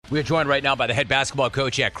We are joined right now by the head basketball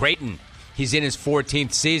coach at Creighton. He's in his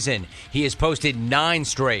 14th season. He has posted 9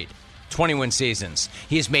 straight 20-win seasons.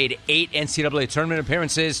 He has made 8 NCAA tournament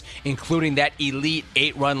appearances, including that Elite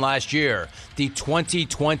 8 run last year. The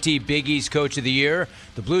 2020 Big East Coach of the Year.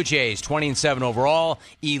 The Blue Jays, 20-7 overall,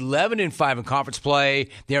 11-5 in conference play.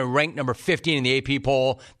 They're ranked number 15 in the AP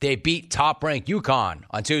poll. They beat top-ranked UConn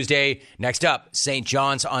on Tuesday. Next up, St.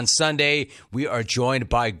 John's on Sunday. We are joined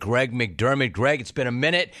by Greg McDermott. Greg, it's been a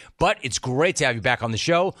minute, but it's great to have you back on the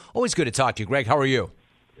show. Always good to talk to you, Greg. How are you?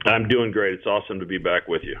 I'm doing great. It's awesome to be back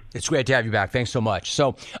with you. It's great to have you back. Thanks so much.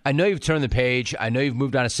 So I know you've turned the page. I know you've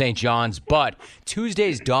moved on to St. John's, but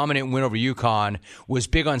Tuesday's dominant win over UConn was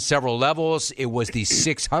big on several levels. It was the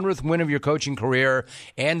 600th win of your coaching career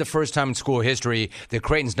and the first time in school history that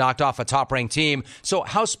Creighton's knocked off a top-ranked team. So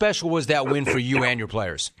how special was that win for you and your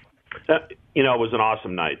players? It was an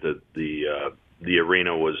awesome night. The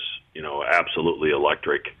arena was, absolutely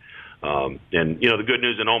electric. And the good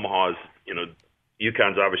news in Omaha is,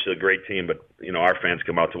 UConn's obviously a great team, but our fans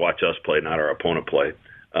come out to watch us play, not our opponent play.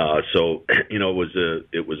 So it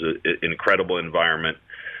was an incredible environment,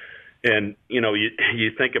 and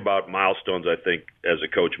you think about milestones. I think as a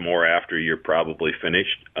coach more after you're probably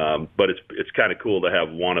finished, but it's kind of cool to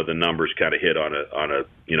have one of the numbers kind of hit on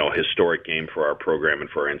a historic game for our program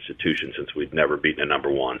and for our institution since we've never beaten a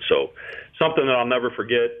number one. So something that I'll never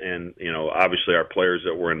forget, and obviously our players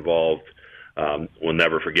that were involved. We'll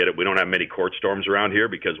never forget it. We don't have many court storms around here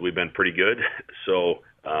because we've been pretty good. So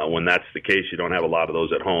when that's the case, you don't have a lot of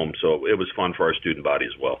those at home. So it was fun for our student body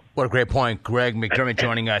as well. What a great point. Greg McDermott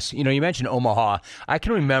joining us. You mentioned Omaha. I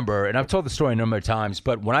can remember, and I've told the story a number of times,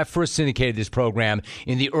 but when I first syndicated this program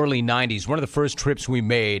in the early 90s, one of the first trips we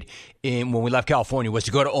made when we left California was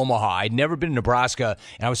to go to Omaha. I'd never been to Nebraska,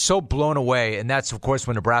 and I was so blown away. And that's, of course,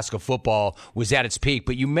 when Nebraska football was at its peak.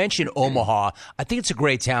 But you mentioned Omaha. I think it's a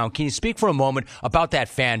great town. Can you speak for a moment about that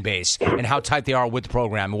fan base and how tight they are with the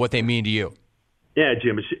program and what they mean to you? Yeah,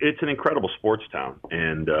 Jim, it's an incredible sports town,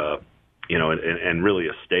 and and really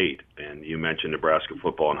a state. And you mentioned Nebraska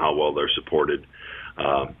football and how well they're supported.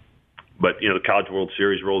 But the College World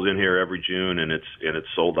Series rolls in here every June, and it's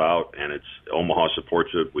sold out, and Omaha supports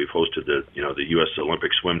it. We've hosted the U.S.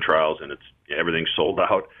 Olympic swim trials, and everything's sold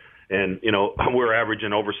out. And we're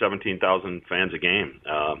averaging over 17,000 fans a game,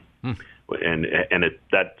 and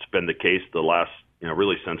that's been the case the last.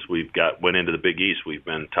 Really since went into the Big East, we've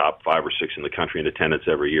been top 5 or 6 in the country in attendance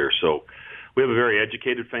every year. So we have a very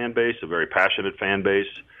educated fan base, a very passionate fan base.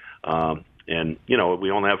 And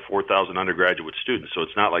we only have 4,000 undergraduate students, so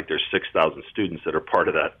it's not like there's 6,000 students that are part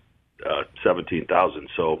of that 17,000.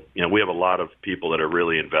 So, we have a lot of people that are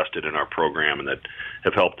really invested in our program and that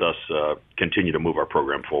have helped us continue to move our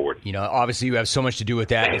program forward. Obviously you have so much to do with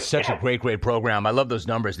that. It's such a great program. I love those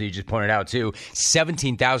numbers that you just pointed out, too.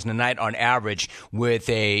 17,000 a night on average with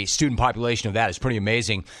a student population of that is pretty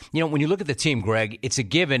amazing. When you look at the team, Greg, it's a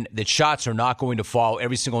given that shots are not going to fall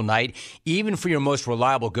every single night, even for your most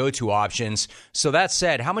reliable go-to options. So that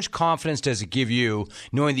said, how much confidence does it give you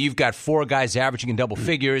knowing that you've got 4 guys averaging in double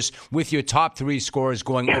figures with your top 3 scorers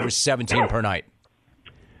going over 17 per night?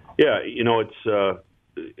 Yeah, it's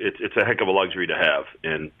a heck of a luxury to have,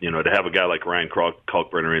 and to have a guy like Ryan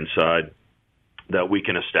Kalkbrenner inside that we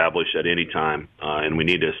can establish at any time, and we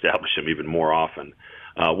need to establish him even more often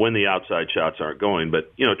when the outside shots aren't going.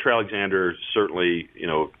 But Trey Alexander certainly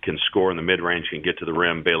can score in the mid range, can get to the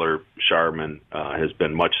rim. Baylor Sharman has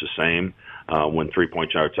been much the same when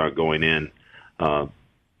 3-point shots aren't going in.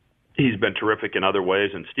 He's been terrific in other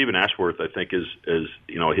ways, and Stephen Ashworth, I think, is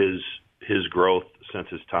his growth since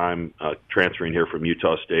his time transferring here from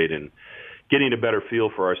Utah State and getting a better feel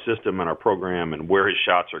for our system and our program and where his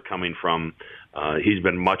shots are coming from. He's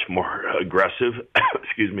been much more aggressive,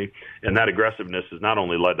 excuse me, and that aggressiveness has not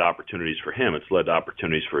only led to opportunities for him, it's led to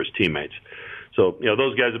opportunities for his teammates. So,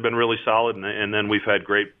 those guys have been really solid, and then we've had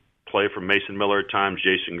great play from Mason Miller at times,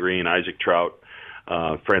 Jason Green, Isaac Trout.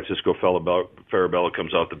 Francisco Farabella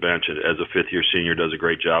comes off the bench as a fifth-year senior, does a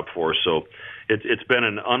great job for us. So it's been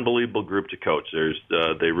an unbelievable group to coach.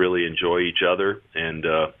 They really enjoy each other, and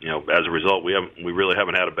as a result, we really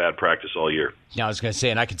haven't had a bad practice all year. Yeah, I was going to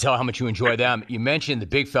say, and I can tell how much you enjoy them. You mentioned the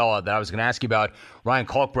big fella that I was going to ask you about, Ryan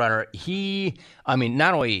Kalkbrenner.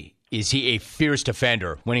 Not only is he a fierce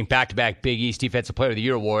defender, winning back-to-back Big East Defensive Player of the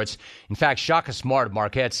Year awards. In fact, Shaka Smart of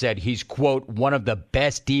Marquette said he's, quote, one of the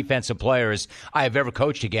best defensive players I have ever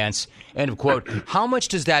coached against, end of quote. How much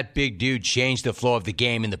does that big dude change the flow of the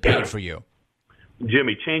game in the paint for you?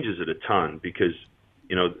 Jimmy changes it a ton because,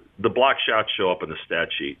 the block shots show up in the stat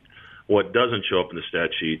sheet. What doesn't show up in the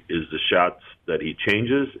stat sheet is the shots that he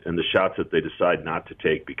changes and the shots that they decide not to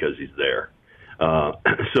take because he's there.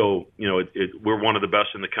 So, we're one of the best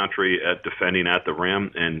in the country at defending at the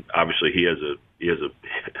rim, and obviously he has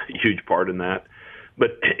a huge part in that.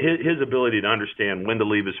 But his ability to understand when to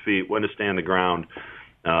leave his feet, when to stand the ground,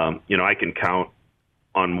 I can count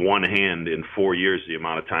on one hand in 4 years the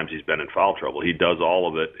amount of times he's been in foul trouble. He does all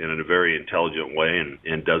of it in a very intelligent way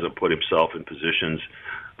and doesn't put himself in positions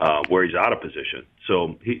where he's out of position.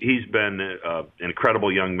 So he's been an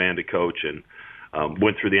incredible young man to coach, and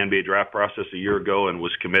went through the NBA draft process a year ago and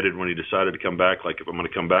was committed when he decided to come back. Like, if I'm going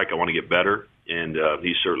to come back, I want to get better. And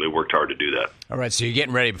he certainly worked hard to do that. All right, so you're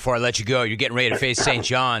getting ready, before I let you go, you're getting ready to face St.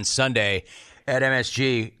 John's Sunday at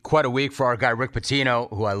MSG. Quite a week for our guy Rick Pitino,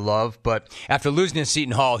 who I love. But after losing to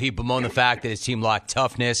Seton Hall, he bemoaned the fact that his team lacked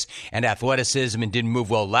toughness and athleticism and didn't move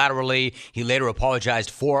well laterally. He later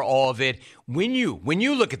apologized for all of it. When you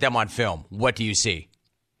look at them on film, what do you see?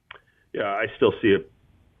 Yeah, I still see a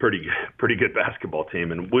pretty good basketball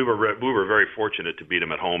team, and we were very fortunate to beat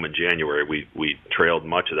them at home in January. We trailed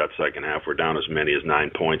much of that second half. We're down as many as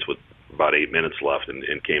 9 points with about 8 minutes left, and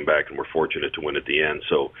came back, and we're fortunate to win at the end.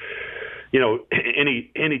 So,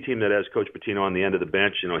 any team that has Coach Pitino on the end of the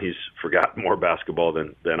bench, he's forgotten more basketball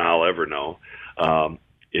than I'll ever know,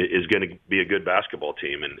 is going to be a good basketball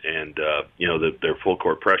team. And their full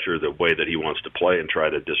court pressure, the way that he wants to play and try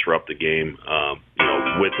to disrupt the game,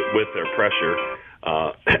 with their pressure,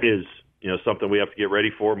 is something we have to get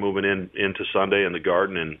ready for moving into Sunday in the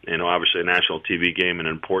Garden, and obviously a national TV game, an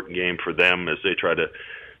important game for them as they try to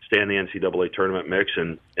stay in the NCAA tournament mix.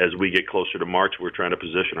 And as we get closer to March, we're trying to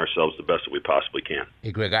position ourselves the best that we possibly can.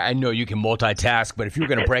 Hey, Greg, I know you can multitask, but if you were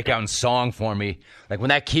going to break out in song for me, like when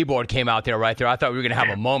that keyboard came out there right there, I thought we were going to have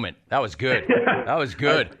a moment. That was good. That was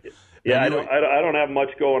good. Yeah, I don't have much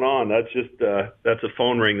going on. That's just that's a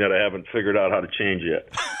phone ring that I haven't figured out how to change yet.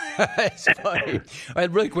 It's funny. All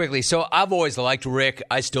right, really quickly. So I've always liked Rick.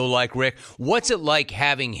 I still like Rick. What's it like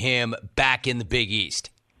having him back in the Big East?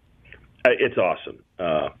 It's awesome.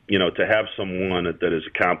 To have someone that has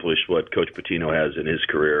accomplished what Coach Pitino has in his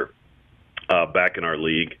career back in our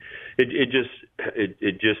league, it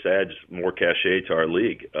just adds more cachet to our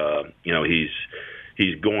league.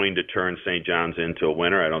 He's going to turn St. John's into a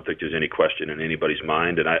winner. I don't think there's any question in anybody's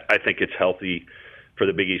mind, and I think it's healthy for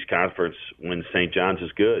the Big East Conference when St. John's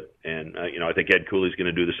is good. And, I think Ed Cooley's going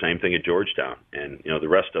to do the same thing at Georgetown. And, the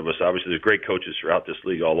rest of us, obviously there's great coaches throughout this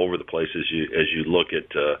league all over the place as you look at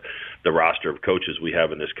the roster of coaches we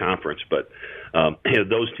have in this conference. But,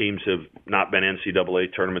 those teams have not been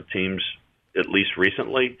NCAA tournament teams, at least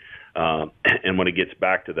recently. And when it gets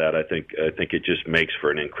back to that, I think it just makes for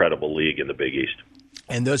an incredible league in the Big East.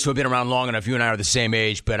 And those who have been around long enough, you and I are the same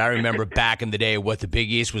age, but I remember back in the day what the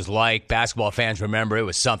Big East was like. Basketball fans remember it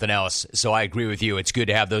was something else. So I agree with you. It's good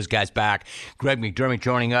to have those guys back. Greg McDermott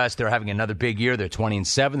joining us. They're having another big year. They're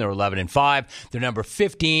 20-7. They're 11-5. They're number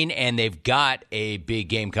 15, and they've got a big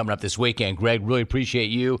game coming up this weekend. Greg, really appreciate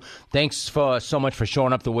you. Thanks so much for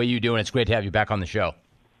showing up the way you do, and it's great to have you back on the show.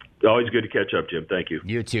 Always good to catch up, Jim. Thank you.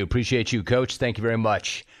 You too. Appreciate you, Coach. Thank you very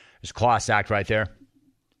much. There's a class act right there.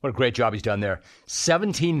 What a great job he's done there.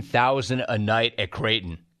 $17,000 a night at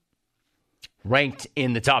Creighton. Ranked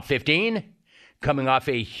in the top 15, coming off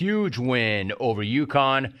a huge win over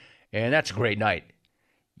UConn, and that's a great night.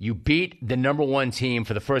 You beat the number one team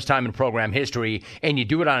for the first time in program history, and you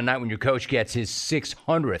do it on a night when your coach gets his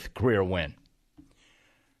 600th career win.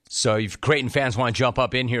 So if Creighton fans want to jump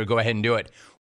up in here, go ahead and do it.